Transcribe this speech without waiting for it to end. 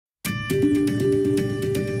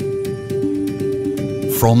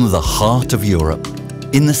From the heart of Europe,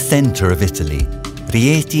 in the centre of Italy,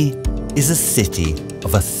 Rieti is a city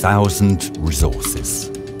of 1,000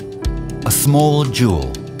 resources. A small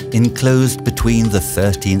jewel enclosed between the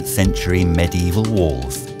 13th century medieval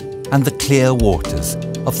walls and the clear waters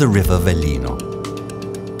of the river Velino.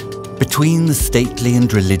 Between the stately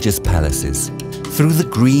and religious palaces, through the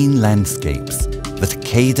green landscapes, the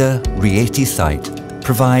Takeda Rieti site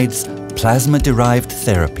provides plasma-derived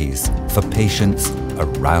therapies for patients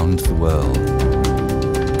around the world.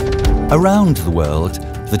 Around the world,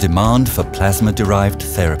 the demand for plasma-derived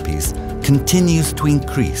therapies continues to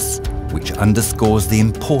increase, which underscores the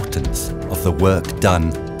importance of the work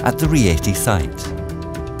done at the Rieti site.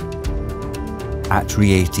 At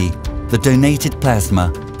Rieti, the donated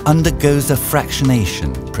plasma undergoes a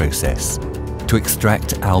fractionation process to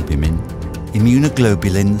extract albumin,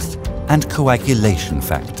 immunoglobulins, and coagulation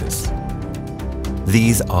factors.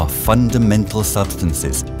 These are fundamental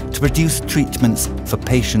substances to produce treatments for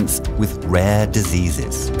patients with rare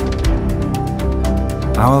diseases.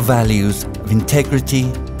 Our values of integrity,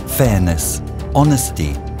 fairness,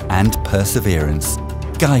 honesty, and perseverance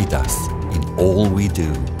guide us in all we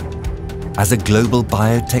do. As a global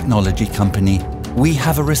biotechnology company, we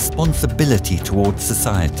have a responsibility towards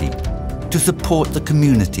society to support the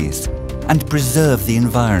communities and preserve the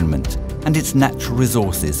environment and its natural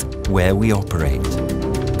resources where we operate.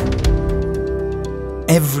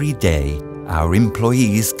 Every day, our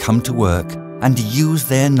employees come to work and use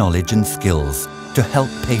their knowledge and skills to help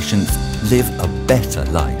patients live a better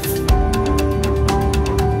life.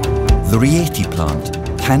 The Rieti plant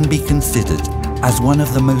can be considered as one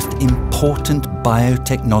of the most important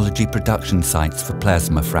biotechnology production sites for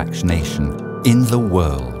plasma fractionation in the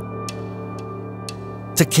world.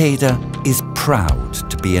 Takeda is proud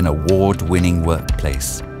to be an award-winning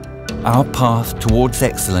workplace. Our path towards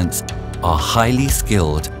excellence are highly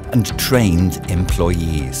skilled and trained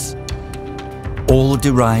employees, all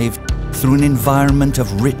derived through an environment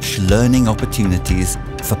of rich learning opportunities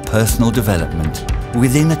for personal development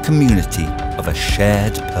within a community of a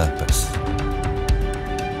shared purpose.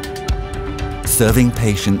 Serving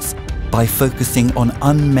patients by focusing on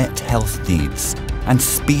unmet health needs and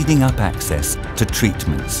speeding up access to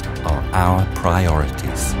treatments are our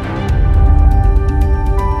priorities.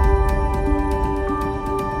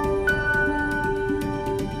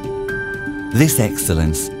 This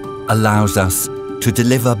excellence allows us to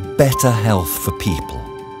deliver better health for people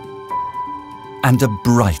and a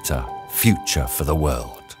brighter future for the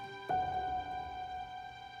world.